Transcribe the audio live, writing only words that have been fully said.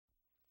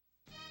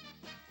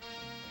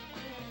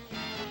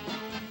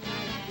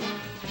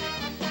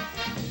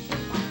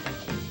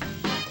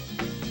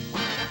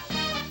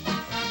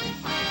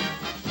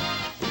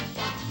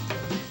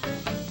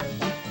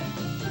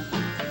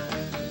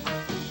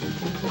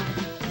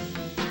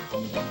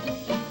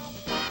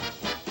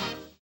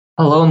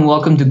Hello and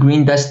welcome to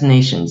Green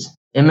Destinations,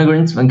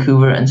 Immigrants,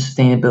 Vancouver, and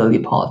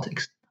Sustainability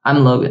Politics.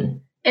 I'm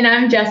Logan. And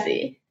I'm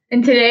Jessie.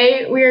 And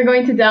today we are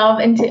going to delve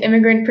into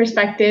immigrant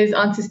perspectives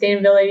on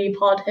sustainability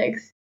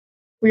politics.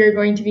 We are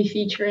going to be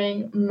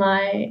featuring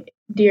my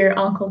dear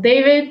Uncle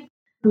David,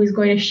 who is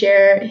going to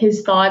share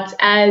his thoughts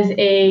as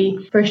a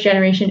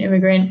first-generation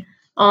immigrant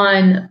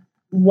on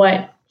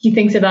what he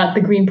thinks about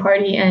the Green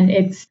Party and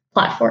its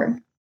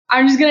platform.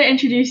 I'm just going to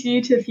introduce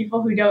you to the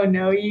people who don't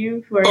know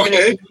you, who are going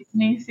to be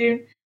listening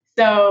soon.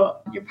 So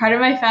you're part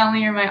of my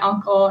family, you're my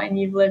uncle, and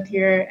you've lived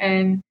here.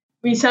 And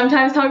we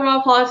sometimes talk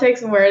about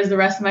politics, whereas the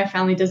rest of my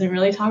family doesn't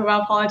really talk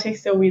about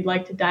politics. So we'd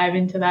like to dive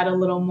into that a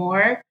little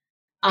more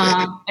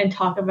and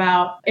talk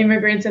about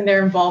immigrants and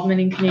their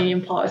involvement in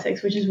Canadian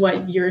politics, which is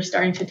what you're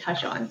starting to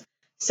touch on.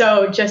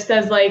 So just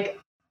as like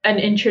an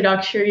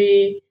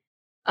introductory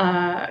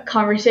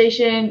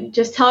conversation,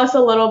 just tell us a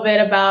little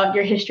bit about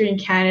your history in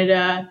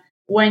Canada,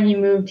 when you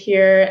moved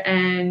here,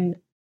 and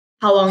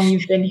how long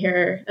you've been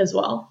here as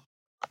well.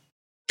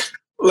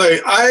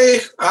 Like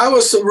I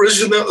was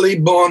originally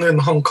born in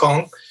Hong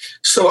Kong,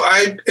 so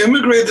I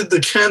immigrated to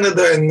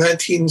Canada in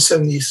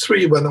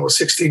 1973 when I was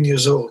 16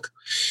 years old.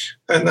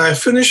 And I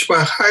finished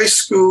my high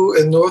school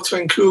in North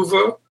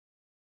Vancouver,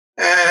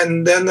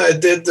 and then I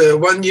did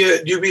 1 year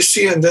at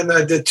UBC, and then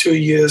I did 2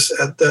 years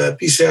at the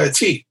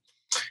PCIT.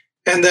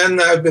 And then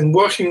I've been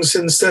working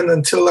since then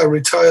until I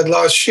retired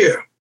last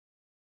year.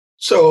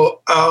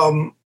 So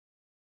I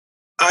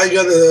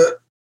got a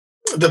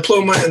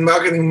diploma in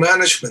marketing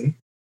management.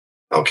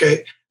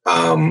 Okay.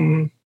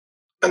 And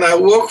I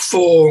worked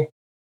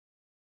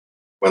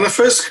when I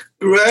first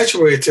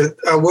graduated,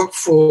 I worked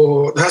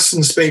for the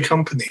Hudson's Bay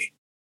Company.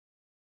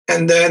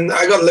 And then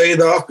I got laid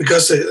off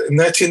because in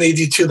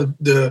 1982,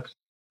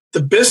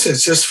 the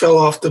business just fell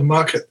off the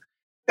market.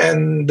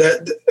 And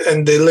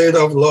they laid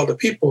off a lot of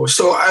people.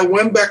 So I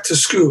went back to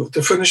school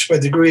to finish my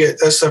degree at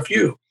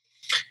SFU.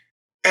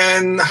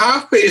 And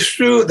halfway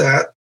through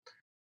that,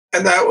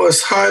 and I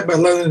was hired by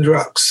London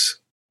Drugs.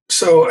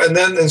 So, and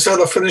then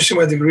instead of finishing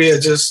my degree,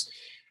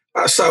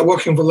 I started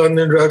working for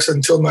London Drugs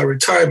until my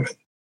retirement.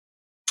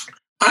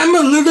 I'm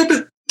a little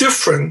bit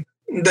different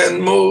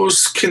than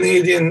most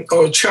Canadian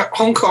or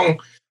Hong Kong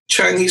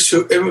Chinese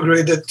who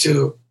immigrated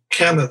to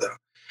Canada.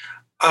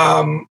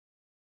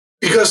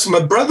 Because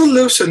my brother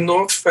lives in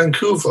North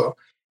Vancouver,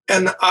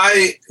 and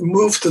I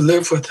moved to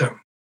live with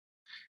him.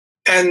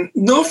 And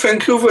North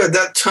Vancouver at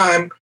that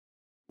time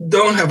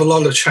don't have a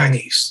lot of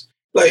Chinese.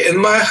 Like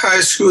in my high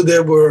school,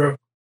 there were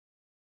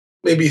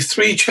maybe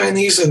 3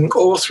 Chinese, and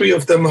all 3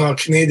 of them are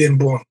Canadian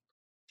born.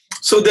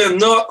 So they're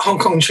not Hong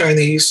Kong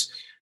Chinese.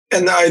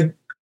 And I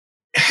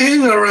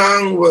hang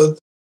around with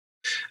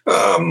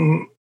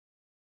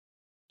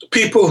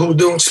people who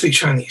don't speak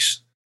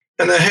Chinese.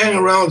 And I hang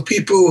around with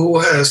people who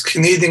has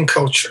Canadian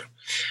culture.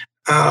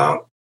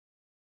 And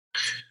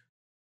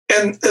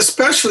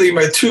especially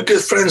my 2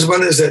 good friends,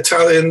 one is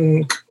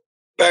Italian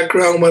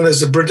background, one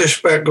is a British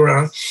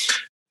background.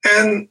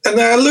 And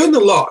I learned a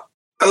lot.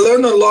 I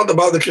learned a lot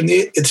about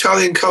the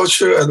Italian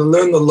culture, and I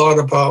learned a lot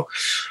about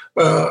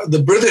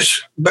the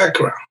British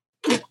background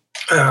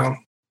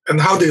and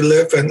how they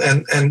live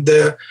and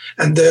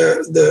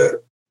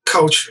their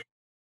culture,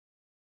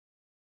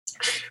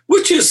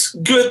 which is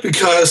good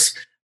because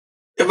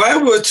if I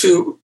were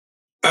to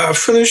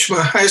finish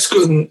my high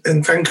school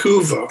in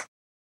Vancouver,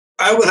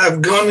 I would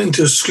have gone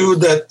into a school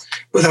that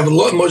would have a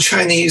lot more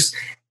Chinese,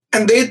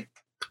 and they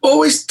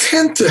always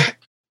tend to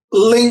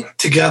link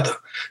together.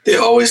 They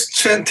always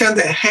tend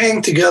to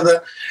hang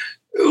together,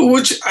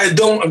 which I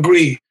don't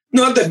agree.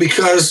 Not that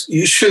because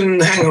you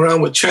shouldn't hang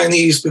around with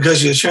Chinese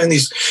because you're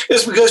Chinese.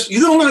 It's because you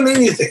don't learn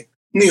anything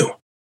new.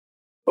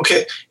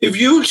 Okay? If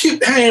you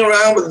keep hanging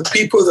around with the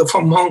people that are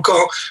from Hong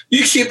Kong,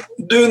 you keep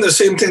doing the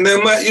same thing, then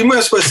you might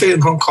as well stay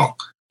in Hong Kong.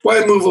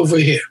 Why move over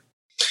here?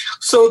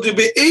 So to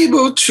be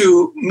able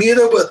to meet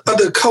up with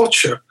other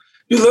culture,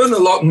 you learn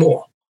a lot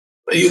more.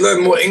 You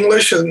learn more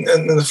English in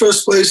the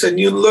first place, and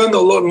you learn a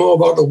lot more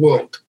about the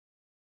world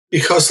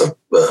because of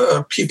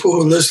people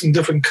who live in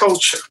different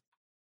culture.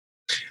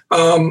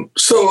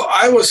 So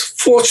I was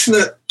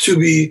fortunate to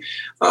be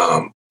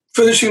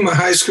finishing my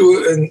high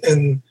school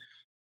in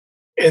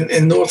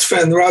North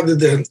Van rather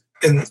than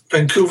in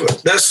Vancouver.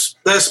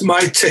 That's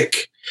my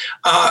take.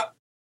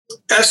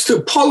 As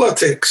to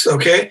politics,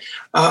 okay,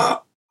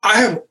 I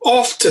have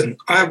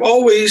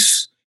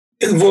always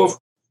involved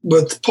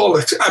with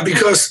politics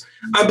because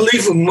I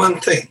believe in one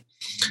thing.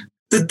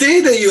 The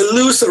day that you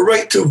lose the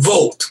right to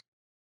vote,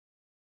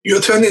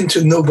 you're turned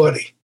into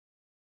nobody.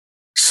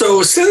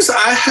 So since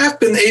I have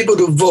been able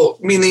to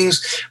vote, meaning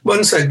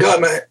once I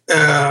got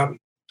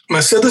my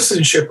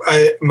citizenship,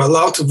 I am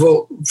allowed to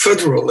vote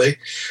federally,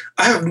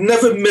 I have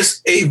never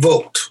missed a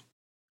vote,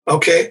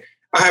 okay?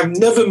 I have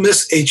never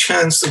missed a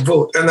chance to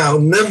vote, and I'll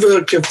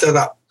never give that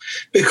up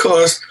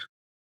because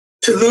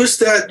to lose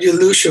that, you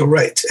lose your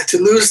right. To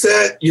lose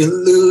that,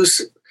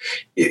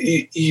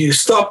 you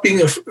stop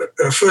being a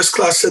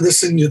first-class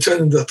citizen, you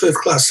turn into a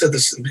third-class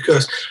citizen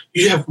because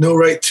you have no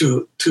right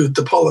to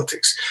the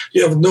politics.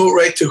 You have no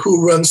right to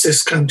who runs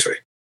this country.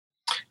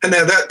 And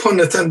at that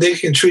point in time, they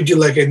can treat you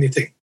like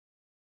anything.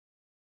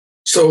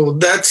 So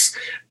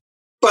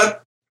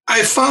but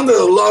I found that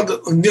a lot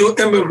of new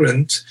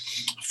immigrants,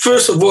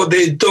 first of all,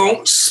 they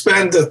don't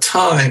spend the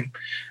time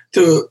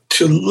to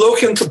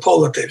look into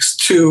politics,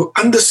 to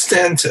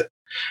understand it,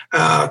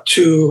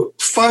 to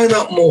find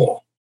out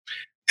more,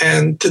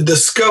 and to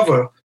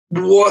discover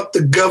what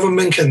the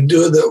government can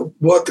do,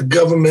 what the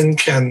government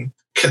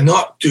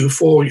cannot do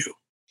for you.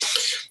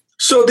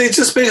 So they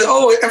just say,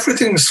 oh,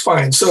 everything is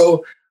fine.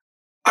 So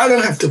I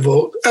don't have to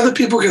vote. Other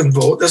people can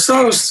vote. As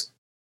long as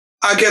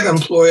I get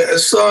employed,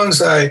 as long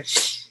as I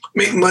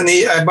make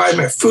money, I buy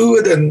my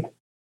food and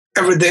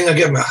everything, I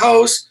get my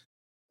house,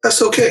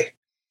 that's okay.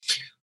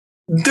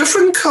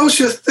 Different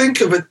cultures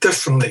think of it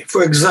differently.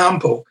 For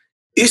example,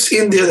 East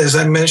India, as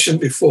I mentioned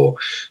before,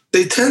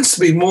 they tend to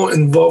be more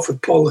involved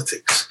with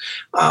politics.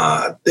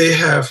 They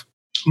have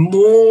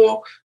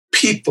more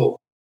people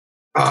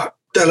that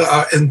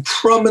are in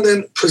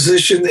prominent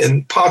position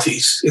in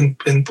parties, in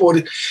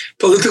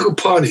political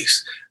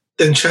parties,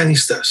 than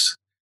Chinese does.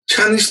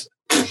 Chinese,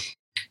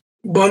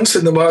 once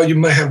in a while, you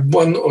might have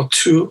one or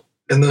two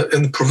in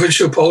the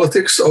provincial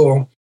politics,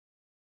 or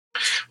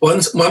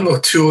one or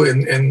two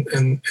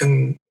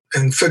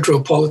in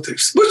federal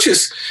politics, which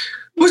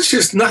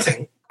is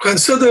nothing.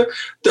 Consider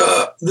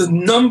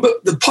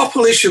the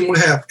population we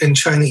have in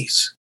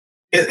Chinese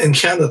in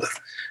Canada.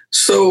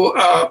 So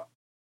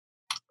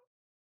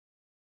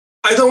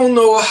I don't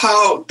know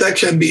how that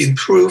can be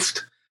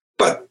improved,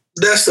 but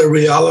that's the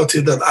reality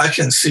that I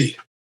can see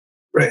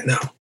right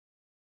now.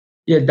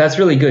 Yeah, that's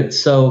really good.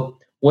 So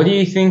what do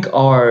you think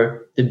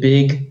are the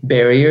big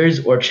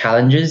barriers or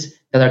challenges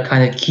that are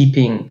kind of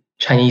keeping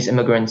Chinese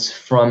immigrants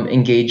from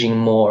engaging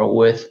more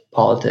with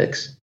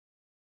politics?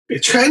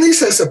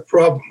 Chinese has a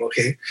problem,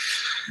 okay?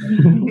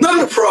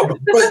 Not a problem,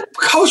 but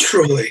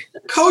culturally,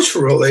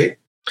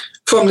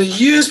 from the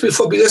years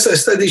before, because I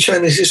studied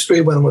Chinese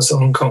history when I was in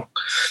Hong Kong,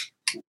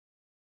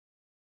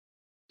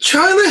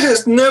 China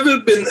has never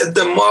been a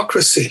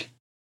democracy.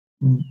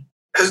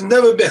 Has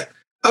never been.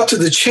 Up to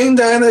the Qing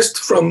dynasty,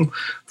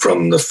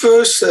 from the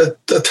first,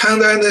 the Tang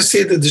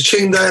dynasty to the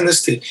Qing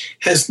dynasty,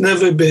 has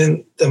never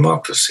been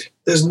democracy.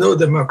 There's no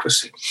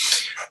democracy.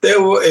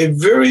 There were a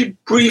very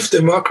brief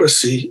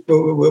democracy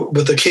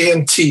with the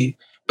KMT,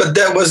 but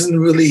that wasn't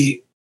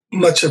really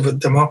much of a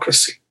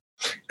democracy.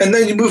 And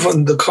then you move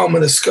on to the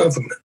communist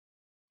government.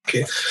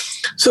 Okay,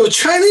 so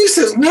Chinese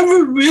has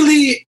never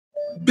really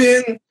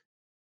been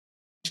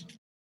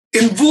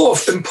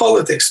involved in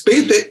politics.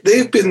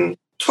 They've been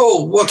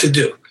told what to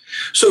do.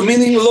 So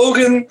meaning,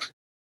 Logan,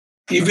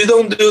 if you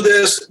don't do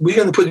this, we're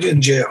going to put you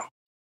in jail.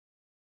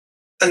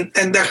 And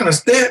that kind of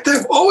stuff.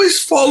 They've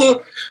always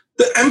followed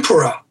the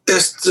emperor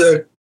as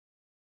the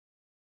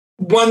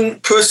one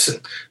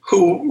person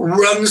who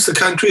runs the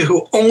country,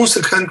 who owns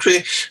the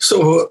country,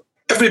 so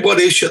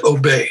everybody should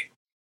obey.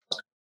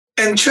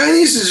 And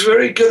Chinese is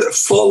very good at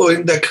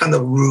following that kind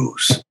of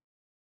rules.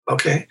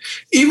 Okay?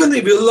 Even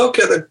if you look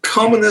at the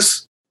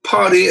Communist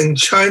Party in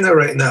China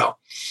right now,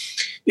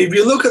 if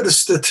you look at the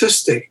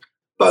statistic,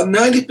 about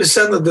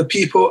 90% of the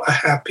people are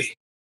happy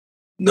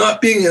not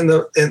being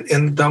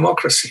in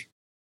democracy.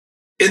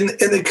 In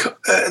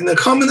the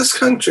communist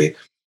country,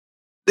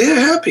 they're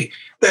happy.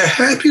 They're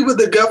happy with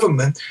the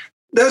government.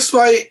 That's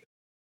why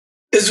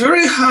it's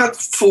very hard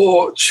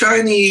for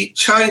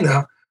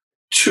China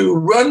to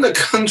run a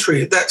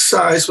country that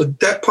size with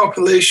that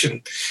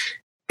population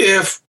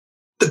if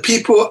the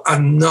people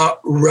are not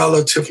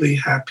relatively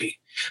happy.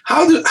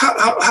 How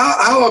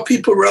are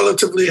people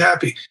relatively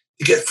happy?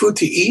 They get food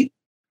to eat.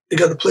 They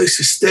got a place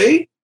to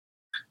stay.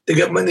 They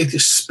got money to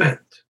spend.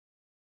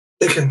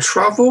 They can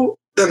travel.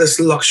 That is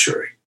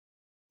luxury.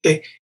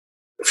 Okay,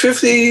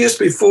 50 years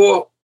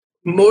before,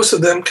 most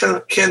of them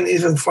can't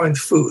even find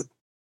food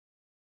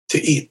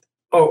to eat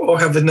or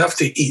have enough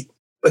to eat.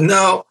 But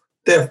now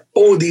they have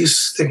all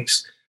these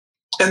things.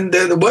 And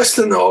then the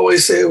Westerners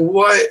always say,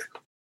 why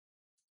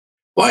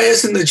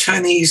isn't the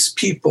Chinese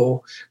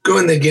people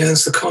going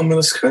against the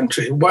communist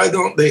country? Why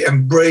don't they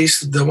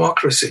embrace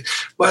democracy?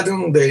 Why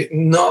don't they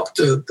knock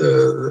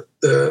the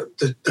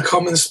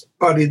Communist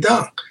Party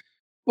down?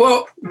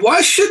 Well,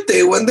 why should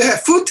they when they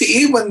have food to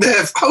eat, when they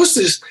have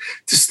houses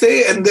to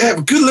stay, and they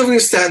have good living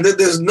standard?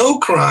 There's no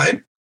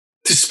crime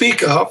to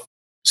speak of.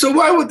 So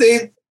why would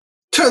they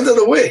turn it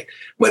away?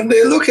 When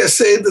they look at,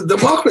 say, the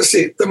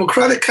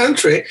democratic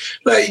country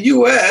like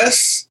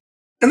U.S.,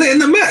 and they're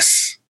in a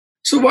mess.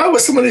 So why would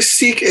somebody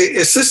seek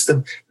a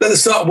system that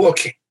is not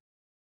working?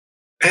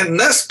 And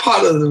that's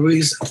part of the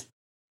reason.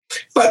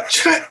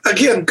 But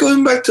again,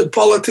 going back to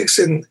politics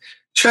and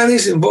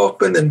Chinese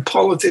involvement in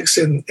politics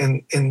in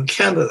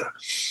Canada,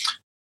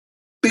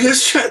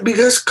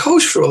 because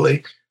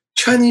culturally,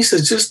 Chinese are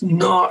just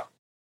not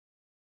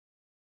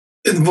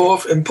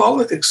involved in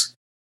politics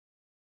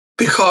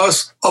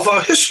because of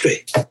our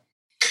history.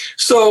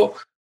 So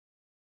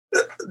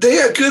they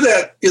are good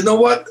at, you know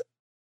what?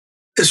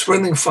 It's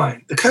running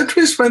fine. The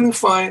country is running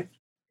fine.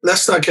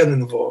 Let's not get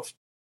involved.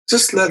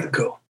 Just let it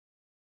go.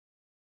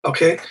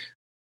 Okay?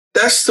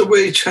 that's the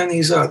way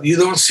Chinese are. You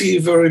don't see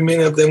very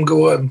many of them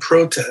go out and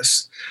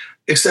protest,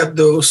 except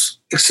those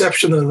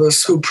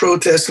exceptionalists who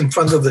protest in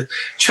front of the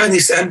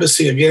Chinese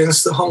embassy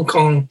against the Hong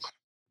Kong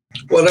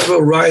whatever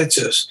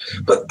rioters.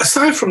 But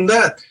aside from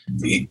that,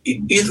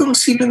 you don't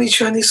see many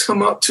Chinese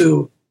come out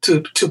to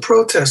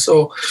protest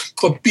or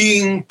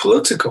being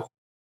political.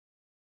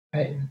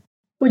 Right.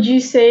 Would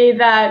you say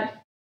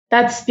that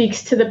that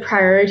speaks to the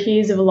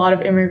priorities of a lot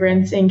of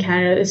immigrants in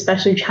Canada,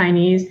 especially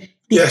Chinese,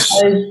 because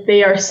Yes.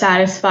 they are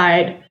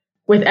satisfied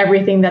with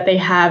everything that they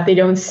have? They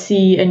don't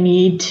see a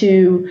need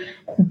to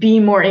be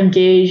more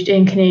engaged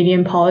in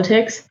Canadian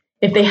politics.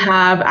 If they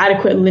have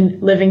adequate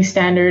living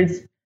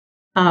standards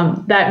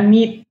that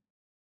make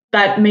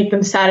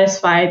them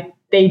satisfied,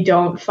 they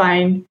don't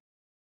find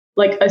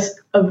like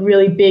a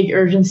really big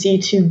urgency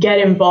to get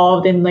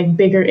involved in like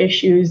bigger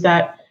issues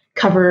that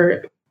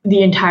cover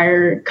the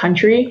entire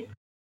country.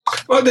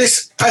 Well,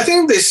 I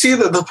think they see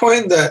that the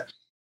point that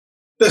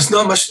there's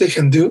not much they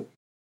can do.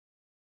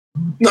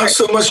 Not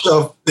so much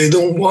of they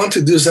don't want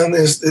to do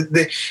something.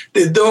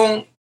 They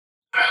don't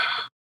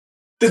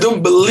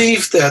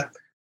believe that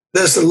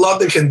there's a lot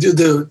they can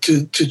do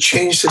to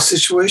change the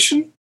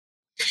situation.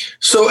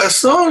 So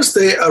as long as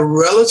they are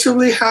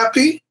relatively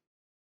happy,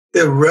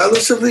 they're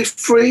relatively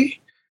free,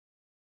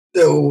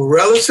 they're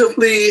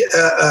relatively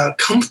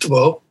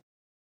comfortable,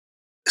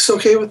 it's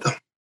okay with them.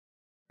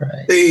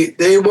 Right.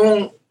 They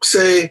won't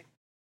say,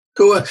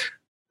 go on,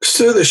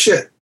 stir the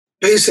shit,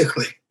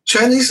 basically.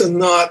 Chinese are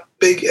not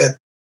big at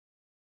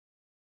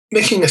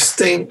making a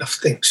stain of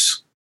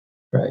things.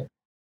 Right.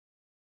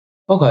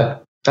 Okay.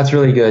 That's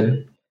really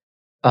good.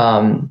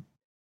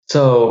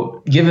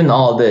 So given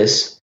all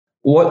this,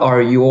 what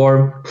are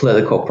your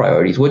political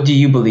priorities? What do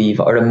you believe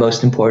are the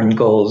most important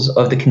goals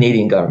of the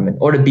Canadian government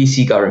or the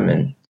BC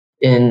government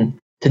in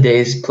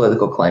today's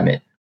political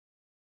climate?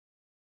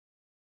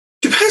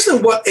 Depends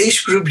on what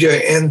age group you're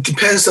in,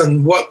 depends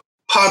on what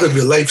part of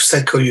your life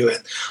cycle you're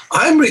in.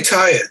 I'm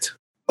retired,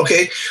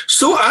 okay?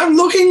 So I'm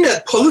looking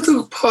at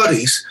political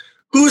parties.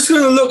 Who's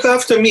going to look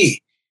after me?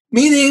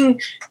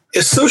 Meaning,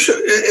 is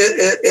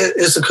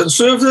a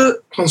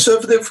conservative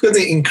going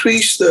to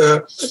increase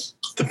the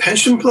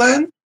pension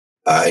plan?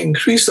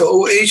 Increase the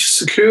old age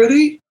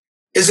security?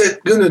 Is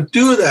it going to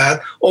do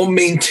that or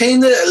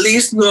maintain it, at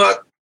least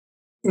not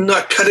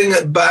cutting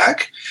it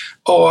back?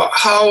 Or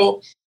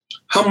how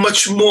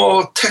much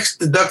more tax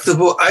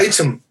deductible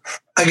item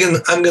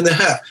I'm going to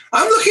have?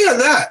 I'm looking at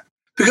that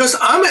because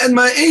I'm at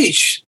my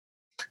age.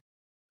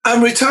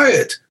 I'm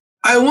retired.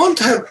 I want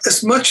to have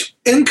as much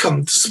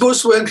income,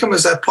 disposable income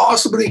as I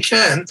possibly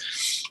can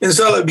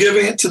instead of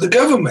giving it to the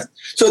government.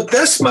 So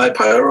that's my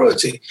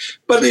priority.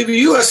 But if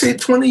you are, say,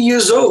 20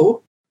 years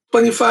old,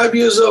 25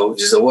 years old,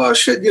 you say, well,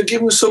 shit, you're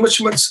giving so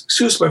much money,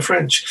 excuse my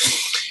French,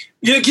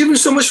 you're giving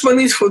so much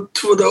money for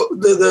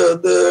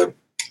the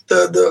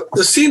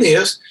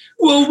seniors.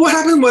 Well, what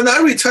happened when I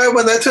retired,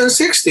 when I turned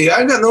 60?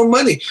 I got no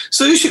money.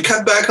 So you should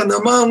cut back on the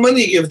amount of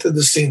money you give to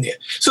the senior.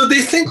 So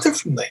they think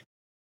differently.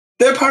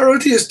 Their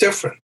priority is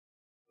different.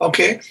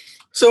 Okay,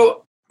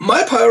 so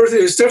my priority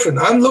is different.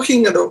 I'm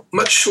looking at a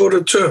much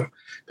shorter term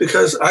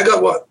because I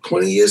got,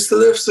 20 years to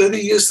live, 30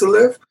 years to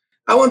live?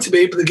 I want to be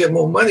able to get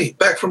more money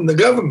back from the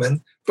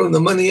government, from the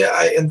money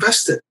I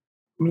invested,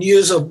 from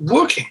years of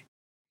working.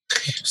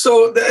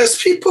 So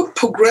as people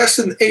progress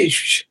in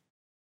age,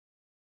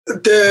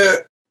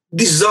 their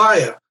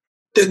desire,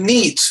 their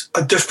needs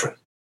are different.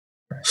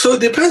 So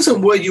it depends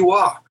on where you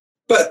are.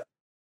 But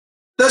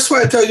that's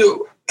why I tell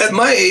you, at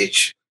my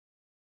age,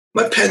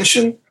 my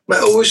pension, my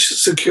old age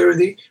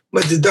security,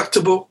 my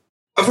deductible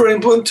are very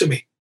important to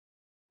me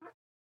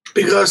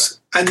because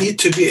I need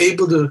to be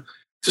able to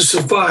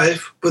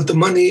survive with the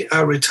money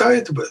I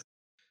retired with.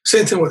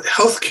 Same thing with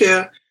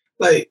healthcare.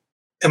 Like,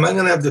 am I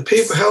going to have to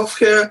pay for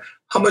healthcare?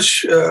 How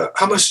much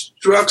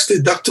drugs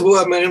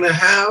deductible am I going to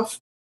have?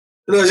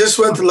 I just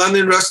went to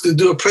London Drugs to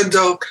do a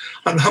printout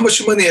on how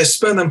much money I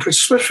spend on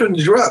prescription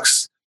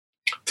drugs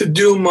to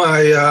do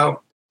my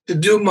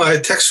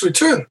tax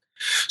return.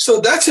 So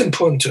that's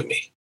important to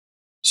me.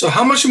 So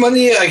how much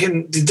money I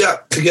can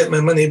deduct to get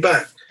my money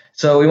back?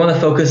 So we want to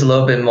focus a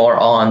little bit more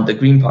on the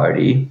Green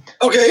Party.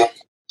 Okay.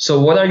 So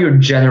what are your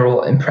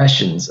general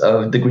impressions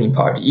of the Green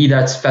Party? Either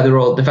that's the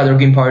federal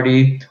Green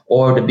Party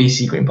or the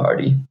BC Green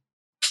Party.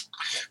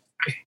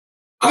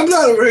 I'm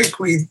not a very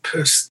green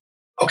person.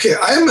 Okay,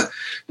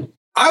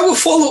 I will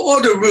follow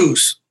all the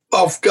rules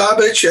of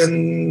garbage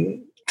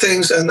and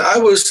things, and I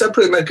will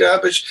separate my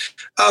garbage.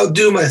 I'll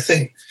do my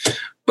thing.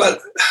 But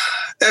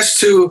as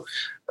to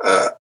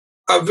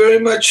I'm very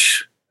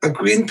much a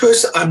green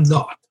person, I'm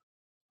not.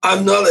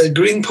 I'm not a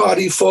Green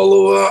Party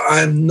follower.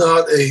 I'm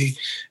not a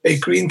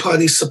Green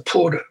Party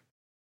supporter.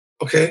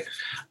 Okay?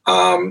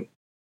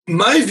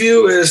 My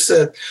view is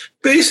that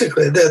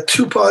basically there are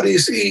two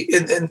parties.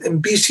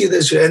 In BC,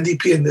 there's your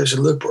NDP and there's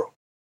your Liberal.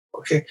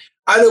 Okay?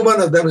 Either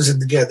one of them isn't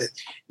together.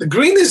 The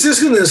Green is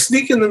just going to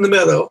sneak in the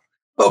middle.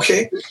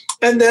 Okay?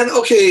 And then,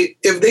 okay,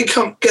 if they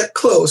get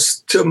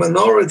close to a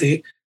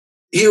minority,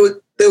 they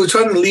were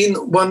trying to lean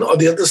one or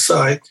the other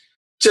side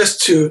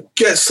just to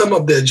get some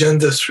of the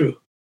agenda through.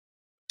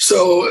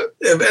 So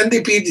if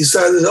NDP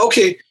decided,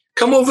 okay,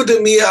 come over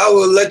to me, I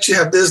will let you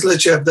have this,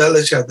 let you have that,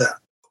 let you have that.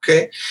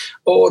 Okay,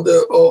 or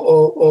the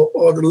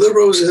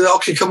Liberals say,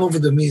 okay, come over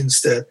to me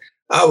instead.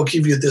 I will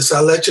give you this.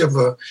 I'll let you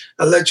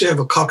have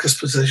a caucus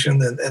position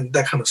and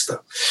that kind of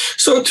stuff.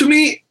 So to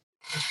me,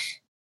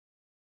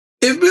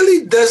 it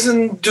really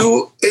doesn't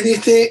do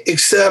anything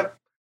except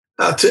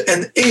to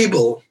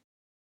enable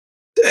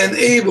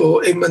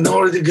a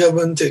minority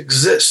government to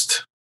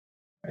exist.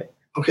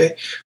 Okay,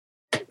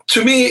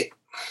 to me,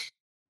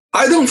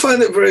 I don't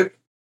find it very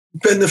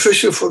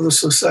beneficial for the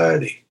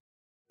society.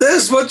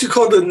 That's what you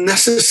call the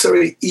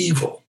necessary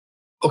evil.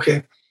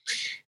 Okay,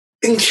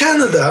 in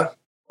Canada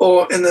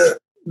or in a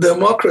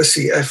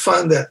democracy, I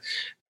find that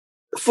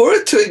for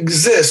it to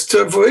exist,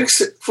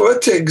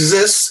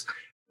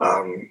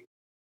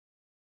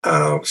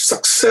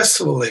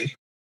 successfully,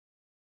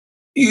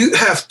 you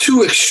have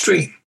two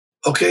extremes.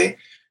 Okay,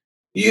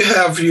 you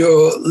have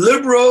your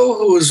liberal,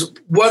 who is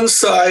one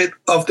side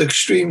of the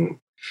extreme,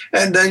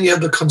 and then you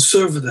have the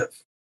conservative.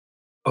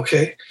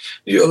 Okay,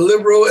 you're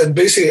liberal and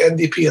basically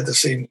NDP are the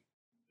same,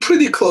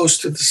 pretty close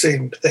to the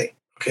same thing.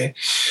 Okay,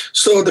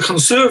 so the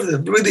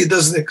conservative really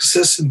doesn't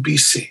exist in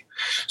BC.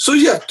 So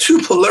you have two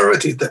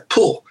polarities that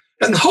pull,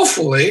 and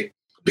hopefully,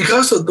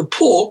 because of the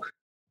pull,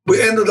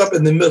 we ended up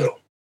in the middle.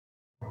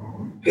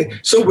 Okay,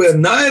 so we're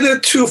neither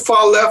too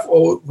far left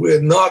or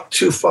we're not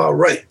too far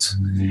right,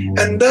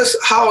 and that's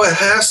how it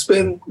has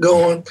been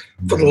going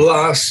for the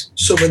last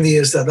so many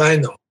years that I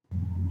know,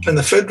 in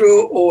the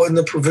federal or in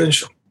the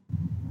provincial.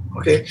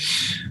 Okay,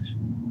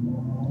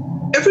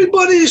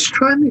 everybody is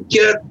trying to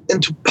get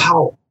into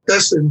power.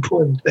 That's the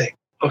important thing.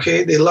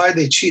 Okay, they lie,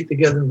 they cheat to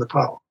get into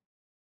power.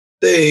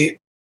 They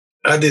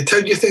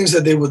tell you things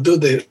that they will do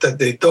that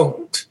they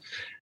don't,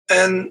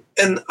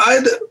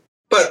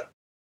 but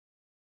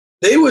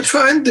they were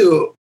trying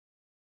to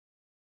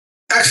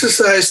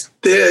exercise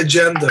their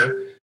agenda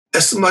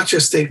as much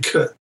as they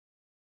could,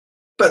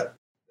 but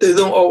they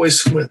don't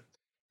always win.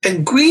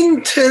 And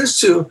Green tends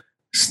to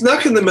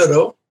snuck in the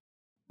middle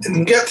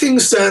and get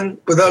things done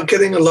without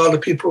getting a lot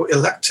of people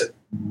elected.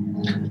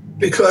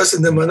 Because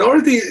in the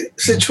minority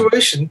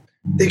situation,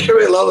 they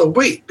carry a lot of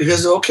weight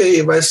because, okay,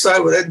 if I side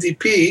with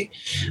NDP,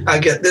 I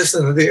get this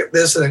and I get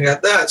this and I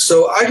get that.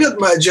 So I got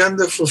my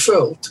agenda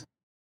fulfilled,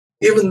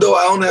 even though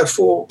I only have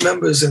 4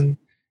 members in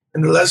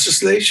the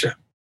legislature.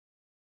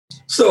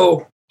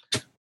 So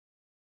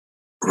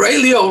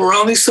rightly or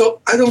wrongly,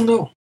 so I don't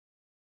know.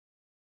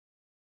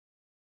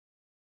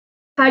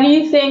 How do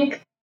you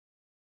think?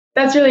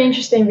 That's really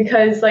interesting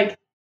because, like,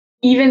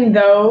 even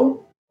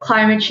though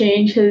climate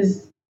change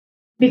has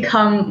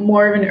become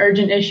more of an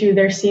urgent issue,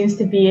 there seems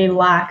to be a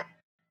lack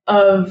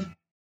of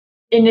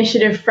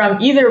initiative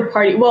from either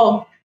party.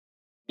 Well,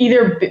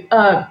 either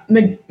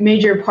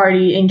major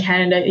party in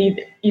Canada,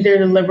 either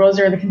the Liberals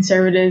or the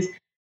Conservatives.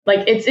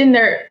 Like, it's in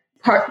their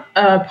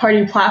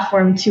party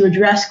platform to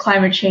address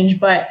climate change.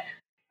 But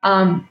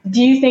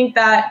do you think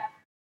that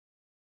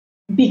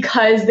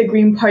because the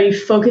Green Party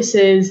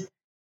focuses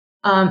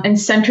and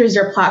centers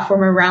their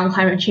platform around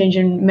climate change,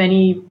 and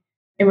many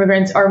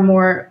immigrants are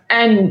more,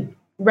 and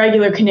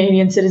regular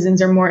Canadian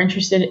citizens are more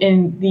interested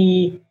in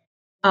the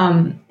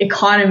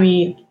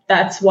economy,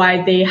 that's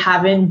why they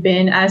haven't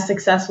been as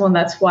successful, and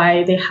that's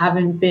why they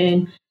haven't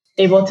been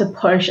able to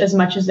push as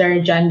much as their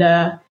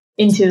agenda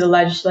into the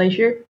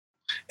legislature?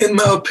 In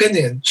my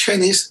opinion,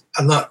 Chinese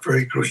are not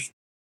very green.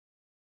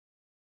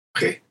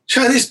 Okay,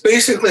 Chinese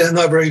basically are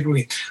not very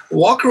green.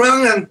 Walk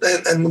around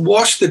and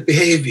watch the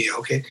behavior.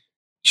 Okay,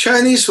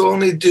 Chinese will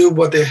only do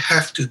what they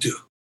have to do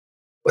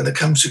when it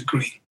comes to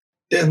green.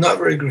 They're not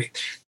very green.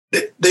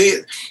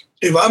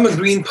 If I'm a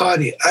Green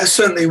Party, I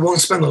certainly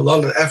won't spend a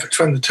lot of effort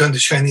trying to turn the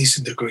Chinese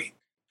into green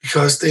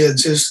because they are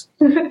just,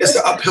 it's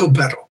an uphill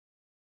battle.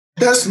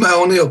 That's my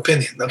only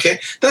opinion, okay?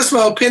 That's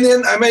my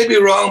opinion. I may be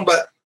wrong,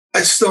 but I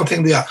just don't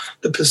think they are.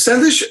 The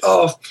percentage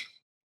of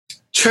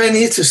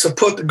Chinese to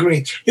support the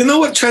green, you know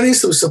what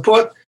Chinese to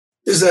support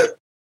is that,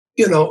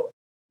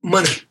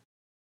 money,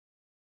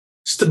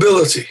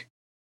 stability,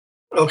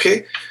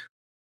 okay?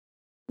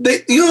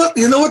 They, you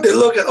know what they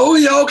look at? Oh,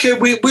 yeah, okay,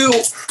 we'll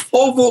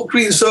all vote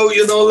green. So,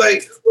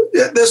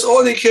 that's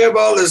all they care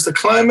about is the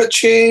climate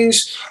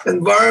change,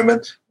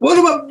 environment. What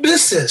about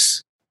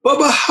business? What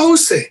about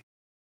housing?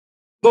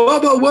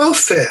 What about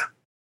welfare?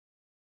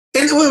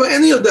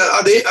 Any of that,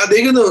 are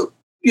they going to,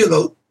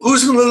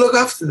 who's going to look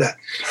after that?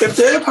 If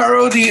their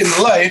priority in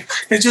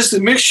life is just to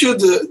make sure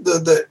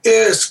the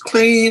air is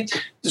clean,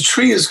 the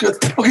tree is good.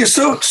 Okay,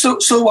 so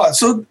what?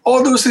 So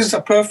all those things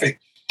are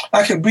perfect.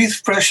 I can breathe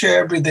fresh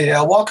air every day.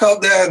 I walk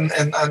out there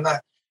and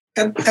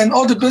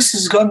all the business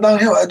has gone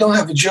downhill. I don't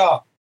have a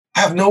job.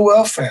 I have no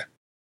welfare.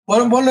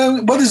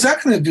 What is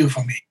that going to do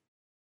for me?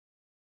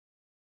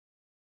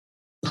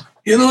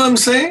 You know what I'm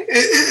saying?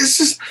 It's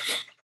just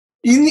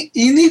you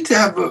need to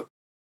have a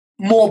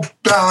more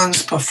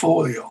balanced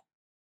portfolio.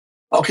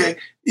 Okay,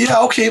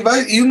 yeah, okay. If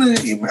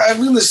I'm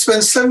going to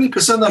spend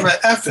 70% of my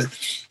effort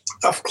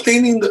of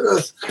cleaning the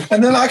earth,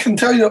 and then I can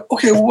tell you,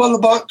 okay, what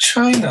about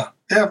China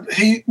They have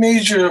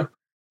major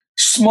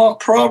smog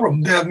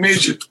problem. They have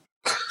major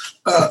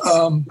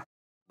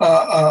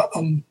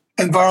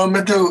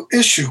environmental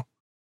issue.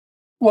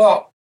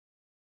 Well,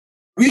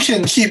 we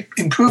can keep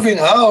improving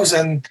ours,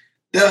 and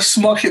their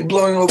smog keep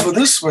blowing over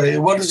this way.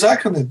 What is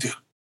that going to do?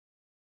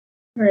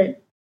 Right.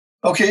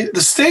 Okay,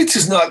 the States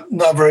is not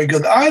very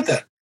good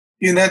either.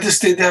 The United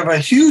States, they have a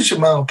huge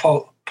amount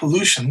of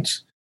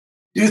pollutions.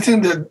 Do you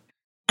think the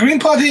Green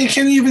Party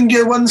can't even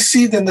get one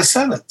seat in the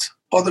Senate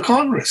or the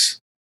Congress?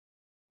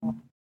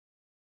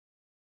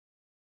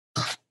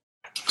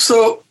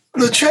 So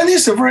the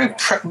Chinese are very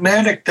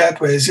pragmatic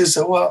that way. It's just,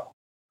 well,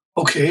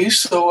 okay,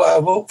 so I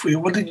vote for you.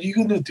 What are you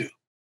going to do?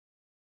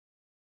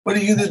 What are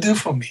you going to do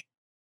for me?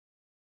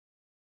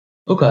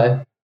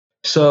 Okay.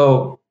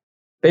 So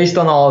based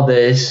on all of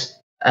this,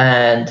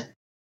 and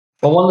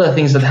well, one of the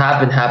things that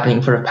have been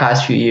happening for the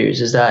past few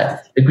years is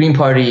that the Green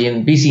Party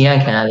in BC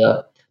and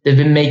Canada, they've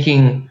been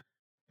making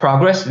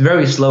progress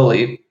very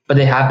slowly, but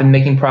they have been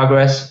making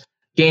progress,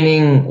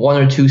 gaining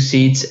 1 or 2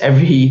 seats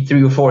every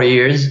 3 or 4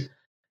 years.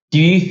 Do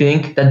you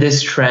think that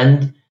this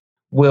trend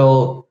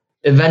will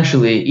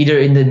eventually, either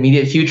in the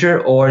immediate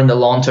future or in the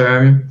long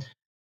term,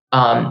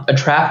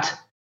 attract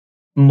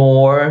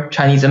more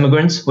Chinese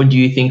immigrants? Or do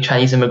you think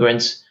Chinese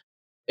immigrants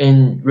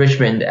in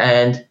Richmond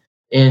and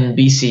in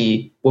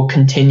BC will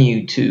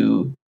continue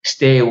to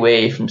stay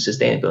away from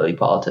sustainability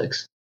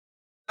politics?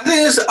 I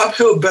think it's an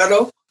uphill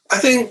battle. I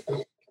think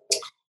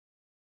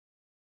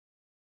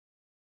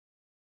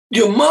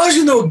your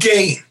marginal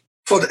gain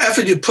for the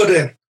effort you put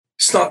in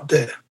is not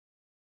there.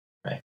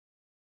 Right.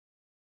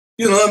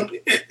 You know,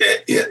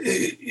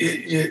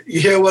 you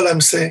hear what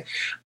I'm saying?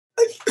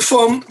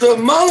 From the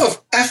amount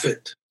of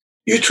effort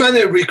you're trying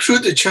to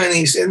recruit the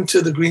Chinese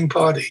into the Green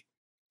Party,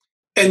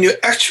 and your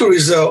actual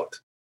result,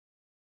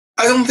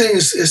 I don't think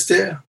is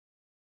there.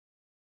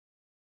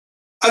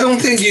 I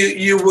don't think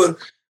you would,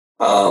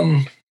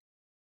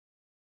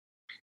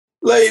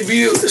 like if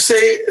you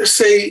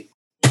say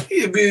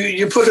if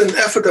you put an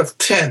effort of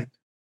 10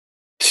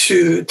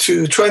 to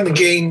trying to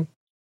gain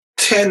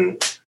 10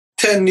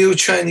 new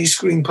Chinese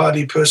Green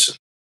Party person,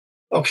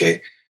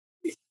 okay,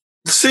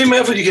 the same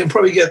effort you can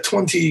probably get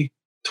 20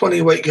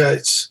 white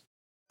guys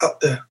out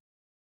there.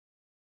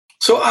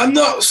 So I'm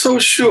not so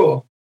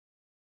sure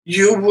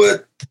you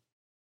would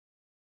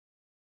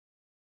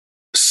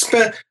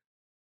spend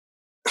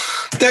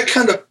that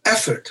kind of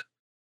effort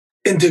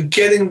into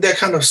getting that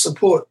kind of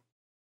support,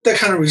 that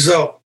kind of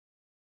result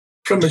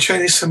from the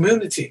Chinese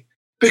community.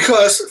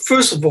 Because,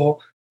 first of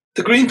all,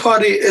 the Green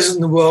Party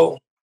isn't well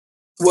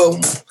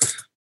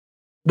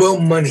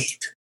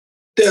moneyed.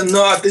 They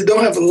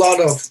don't have a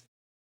lot of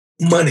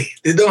money.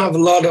 They don't have a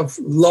lot of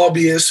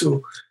lobbyists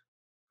who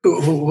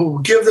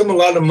give them a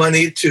lot of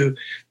money to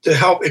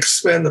help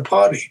expand the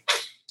party.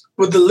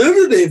 With the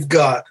little they've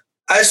got,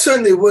 I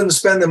certainly wouldn't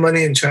spend the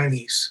money in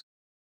Chinese.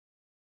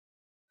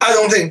 I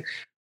don't think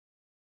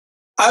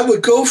I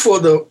would go for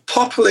the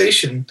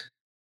population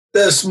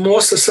that's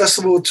more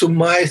susceptible to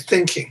my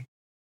thinking.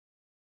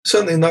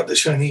 Certainly not the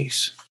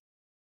Chinese.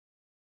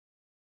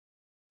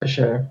 For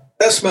sure.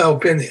 That's my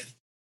opinion.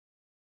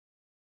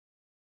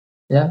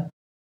 Yeah.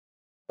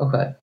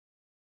 Okay.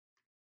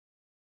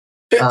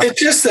 It's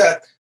just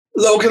that,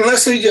 Logan,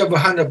 let's say you have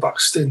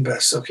 $100 to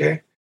invest,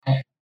 okay?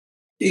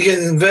 You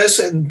can invest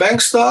in bank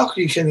stock,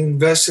 you can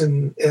invest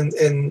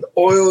in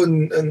oil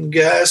and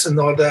gas and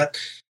all that,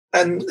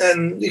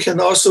 and you can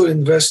also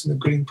invest in the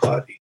Green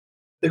Party.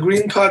 The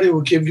Green Party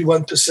will give you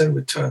 1%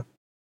 return.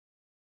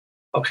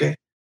 Okay?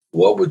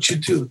 What would you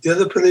do? The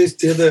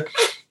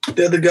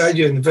other guy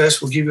you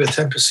invest will give you a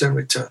 10%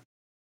 return.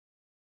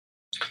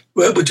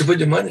 Where would you put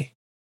your money?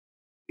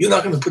 You're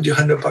not going to put your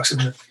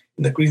 $100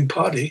 in the Green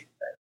Party.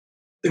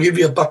 They give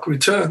you $1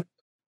 return.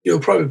 You'll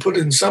probably put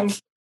in some.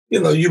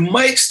 You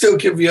might still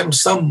give them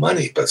some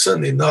money, but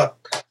certainly not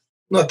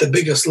the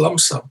biggest lump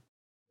sum.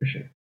 For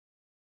sure.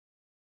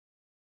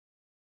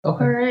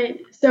 Okay. All right.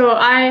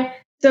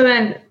 So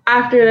then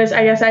after this,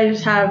 I guess we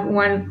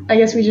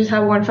just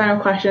have one final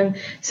question.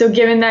 So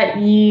given that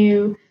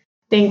you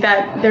think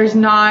that there's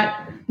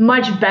not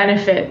much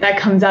benefit that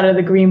comes out of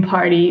the Green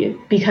Party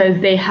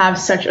because they have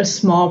such a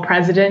small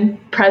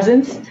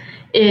presence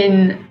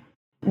in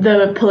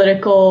the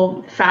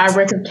political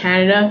fabric of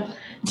Canada,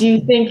 do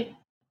you think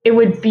it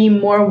would be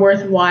more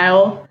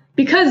worthwhile?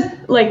 Because,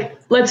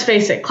 let's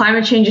face it,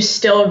 climate change is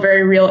still a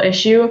very real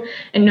issue,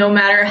 and no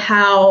matter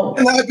how...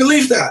 And I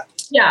believe that.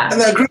 Yeah.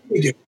 And I agree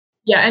with you.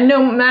 Yeah, and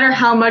no matter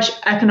how much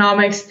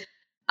economics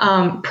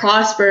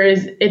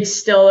prospers, it's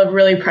still a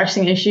really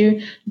pressing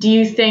issue. Do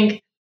you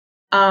think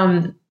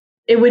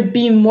it would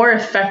be more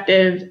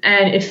effective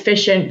and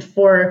efficient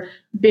for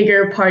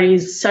bigger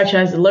parties such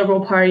as the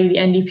Liberal Party, the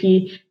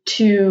NDP,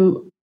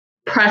 to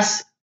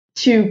push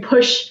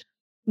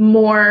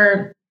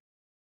more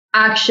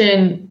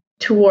action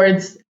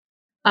towards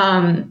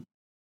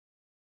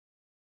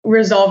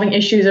resolving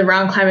issues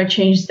around climate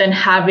change than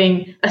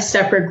having a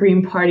separate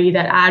Green Party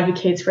that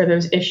advocates for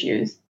those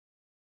issues?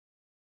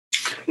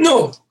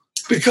 No,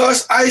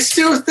 because I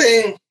still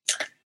think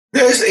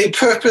there's a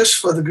purpose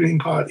for the Green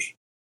Party.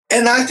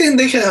 And I think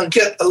they can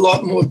get a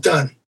lot more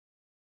done,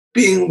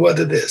 being what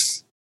it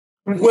is.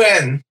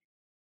 When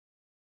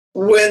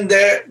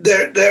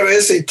there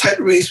is a tight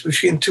race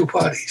between two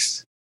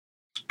parties,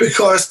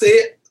 because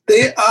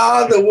they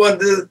are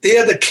they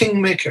are the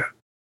kingmaker.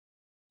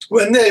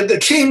 When they're the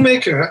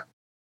kingmaker,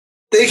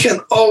 they can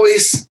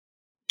always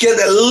get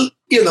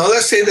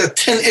let's say there are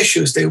 10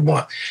 issues they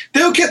want.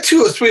 They'll get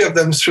 2 or 3 of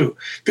them through,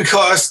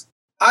 because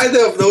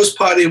either of those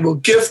parties will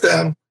give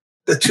them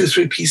the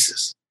 2-3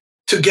 pieces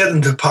to get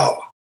into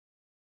power,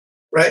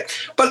 right?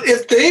 But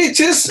if they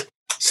just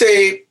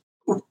say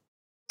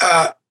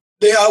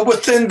they are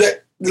within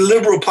the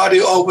Liberal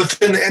Party or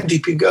within the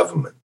NDP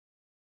government,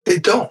 they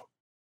don't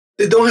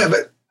have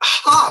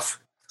half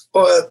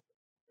or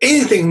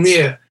anything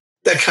near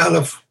that kind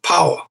of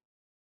power.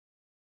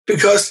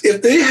 Because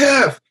if they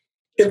have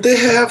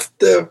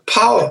the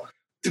power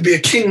to be a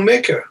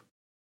kingmaker,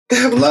 they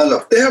have a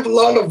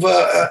lot of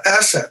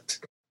asset.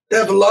 They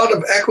have a lot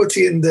of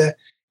equity in the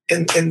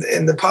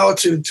power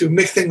to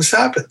make things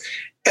happen,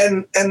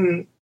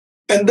 and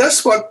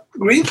that's what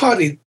Green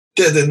Party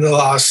did in the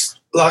last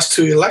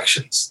 2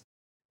 elections.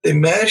 They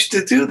managed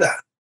to do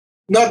that.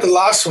 Not the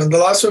last one. The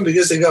last one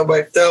because they got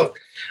wiped out.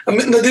 I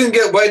mean, they didn't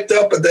get wiped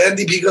out, but the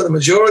NDP got a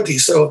majority,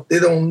 so they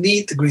don't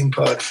need the Green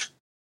Party.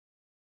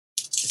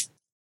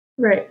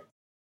 Right.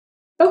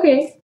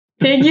 Okay.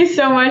 Thank you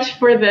so much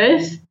for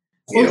this.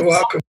 You're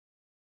welcome.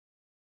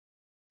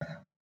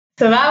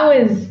 So that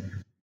was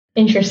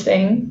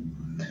interesting.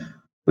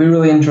 We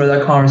really enjoyed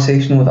that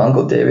conversation with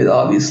Uncle David,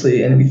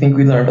 obviously, and we think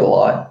we learned a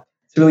lot.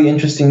 It's really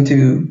interesting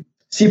to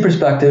see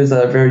perspectives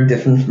that are very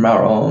different from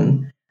our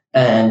own.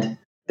 And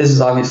this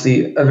is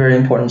obviously a very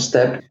important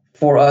step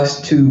for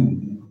us to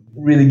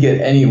really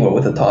get anywhere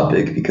with the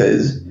topic,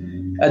 because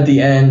at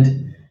the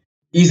end,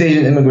 East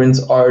Asian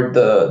immigrants are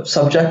the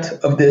subject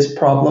of this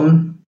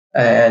problem,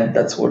 and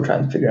that's what we're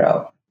trying to figure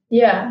out.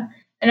 Yeah,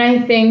 and I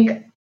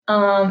think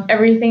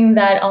everything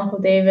that Uncle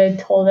David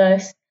told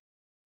us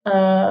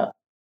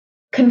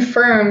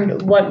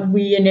confirmed what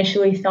we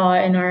initially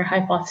thought in our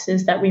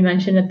hypothesis that we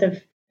mentioned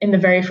in the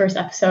very first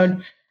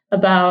episode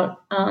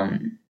about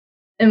and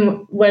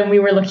when we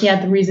were looking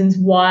at the reasons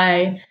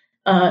why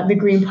the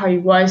Green Party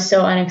was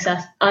so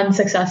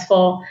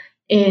unsuccessful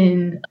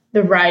in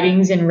the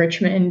ridings in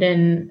Richmond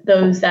and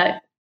those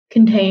that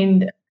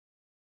contained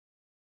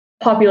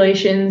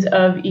populations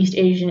of East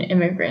Asian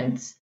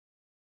immigrants.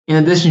 In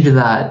addition to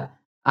that,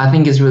 I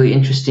think it's really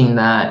interesting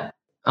that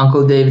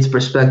Uncle David's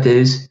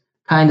perspectives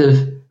kind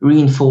of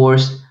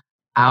reinforce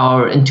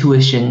our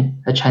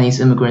intuition that Chinese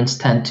immigrants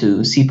tend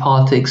to see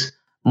politics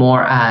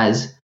more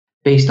as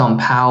based on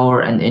power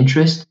and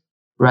interest,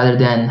 rather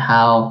than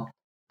how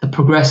the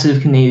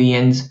progressive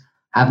Canadians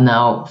have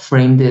now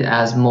framed it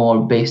as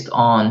more based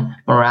on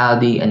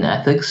morality and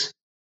ethics.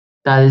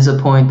 That is a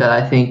point that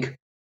I think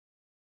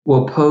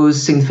will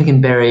pose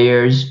significant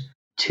barriers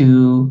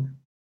to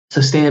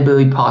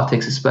sustainability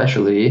politics,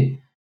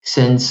 especially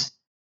since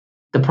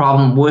the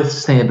problem with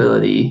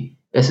sustainability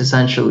is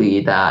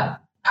essentially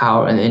that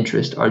power and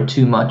interest are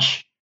too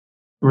much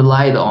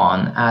relied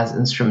on as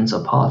instruments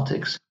of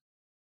politics.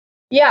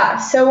 Yeah,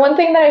 so one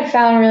thing that I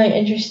found really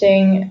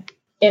interesting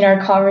in our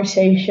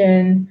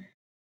conversation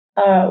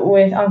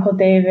with Uncle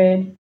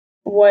David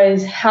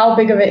was how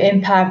big of an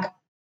impact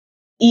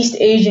East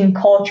Asian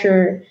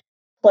culture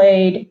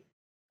played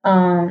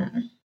not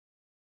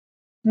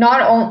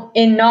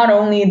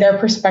only their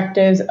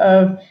perspectives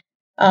of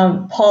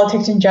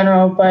politics in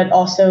general, but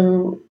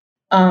also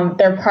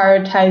their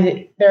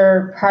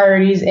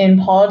priorities in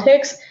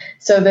politics.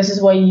 So this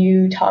is what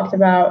you talked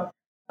about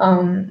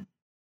on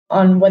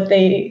what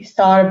they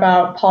thought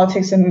about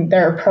politics and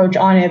their approach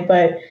on it.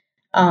 But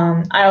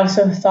I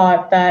also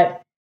thought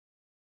that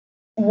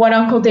what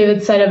Uncle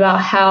David said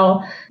about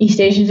how East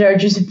Asians are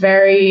just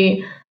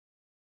very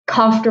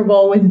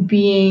comfortable with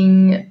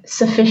being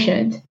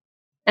sufficient,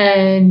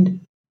 and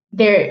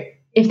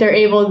if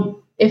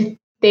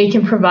they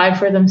can provide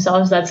for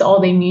themselves, that's all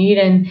they need,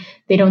 and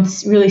they don't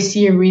really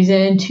see a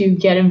reason to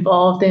get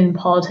involved in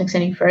politics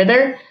any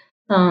further.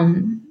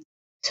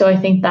 So I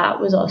think that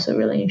was also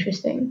really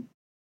interesting.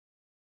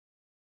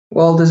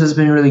 Well, this has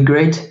been really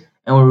great,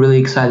 and we're really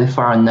excited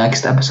for our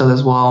next episode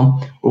as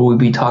well, where we'll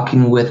be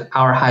talking with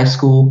our high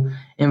school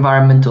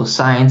environmental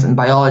science and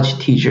biology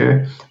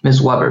teacher,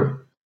 Ms. Weber.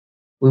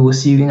 We will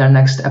see you in our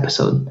next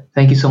episode.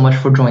 Thank you so much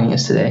for joining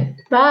us today.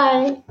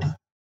 Bye.